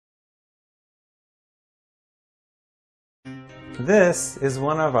This is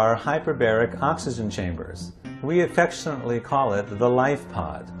one of our hyperbaric oxygen chambers. We affectionately call it the life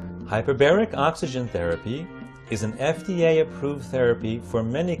pod. Hyperbaric oxygen therapy is an FDA-approved therapy for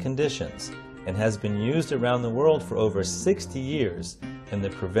many conditions and has been used around the world for over 60 years in the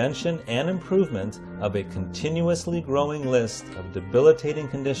prevention and improvement of a continuously growing list of debilitating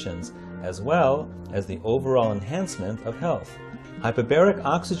conditions, as well as the overall enhancement of health. Hyperbaric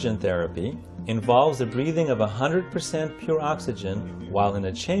oxygen therapy involves the breathing of 100% pure oxygen while in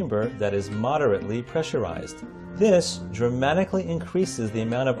a chamber that is moderately pressurized. This dramatically increases the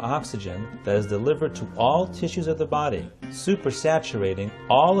amount of oxygen that is delivered to all tissues of the body, supersaturating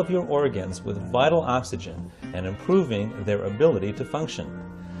all of your organs with vital oxygen and improving their ability to function.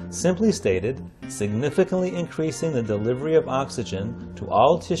 Simply stated, significantly increasing the delivery of oxygen to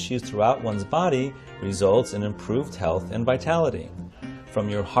all tissues throughout one's body results in improved health and vitality. From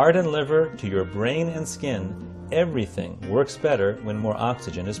your heart and liver to your brain and skin, everything works better when more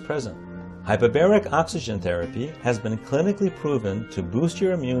oxygen is present. Hyperbaric oxygen therapy has been clinically proven to boost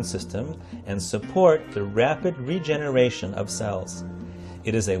your immune system and support the rapid regeneration of cells.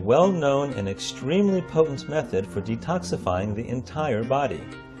 It is a well-known and extremely potent method for detoxifying the entire body.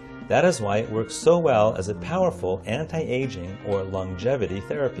 That is why it works so well as a powerful anti-aging or longevity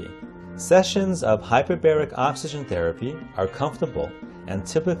therapy. Sessions of hyperbaric oxygen therapy are comfortable and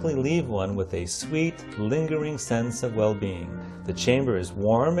typically leave one with a sweet, lingering sense of well-being. The chamber is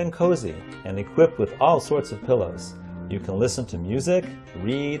warm and cozy and equipped with all sorts of pillows. You can listen to music,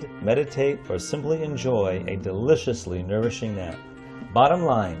 read, meditate, or simply enjoy a deliciously nourishing nap. Bottom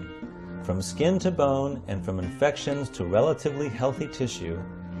line, from skin to bone and from infections to relatively healthy tissue,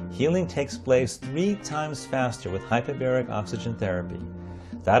 healing takes place 3 times faster with hyperbaric oxygen therapy.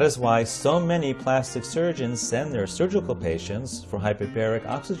 That is why so many plastic surgeons send their surgical patients for hyperbaric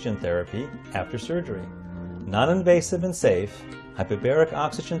oxygen therapy after surgery. Non-invasive and safe, hyperbaric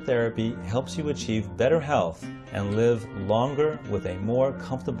oxygen therapy helps you achieve better health and live longer with a more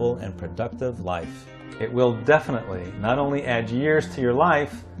comfortable and productive life. It will definitely not only add years to your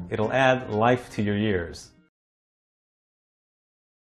life, it'll add life to your years.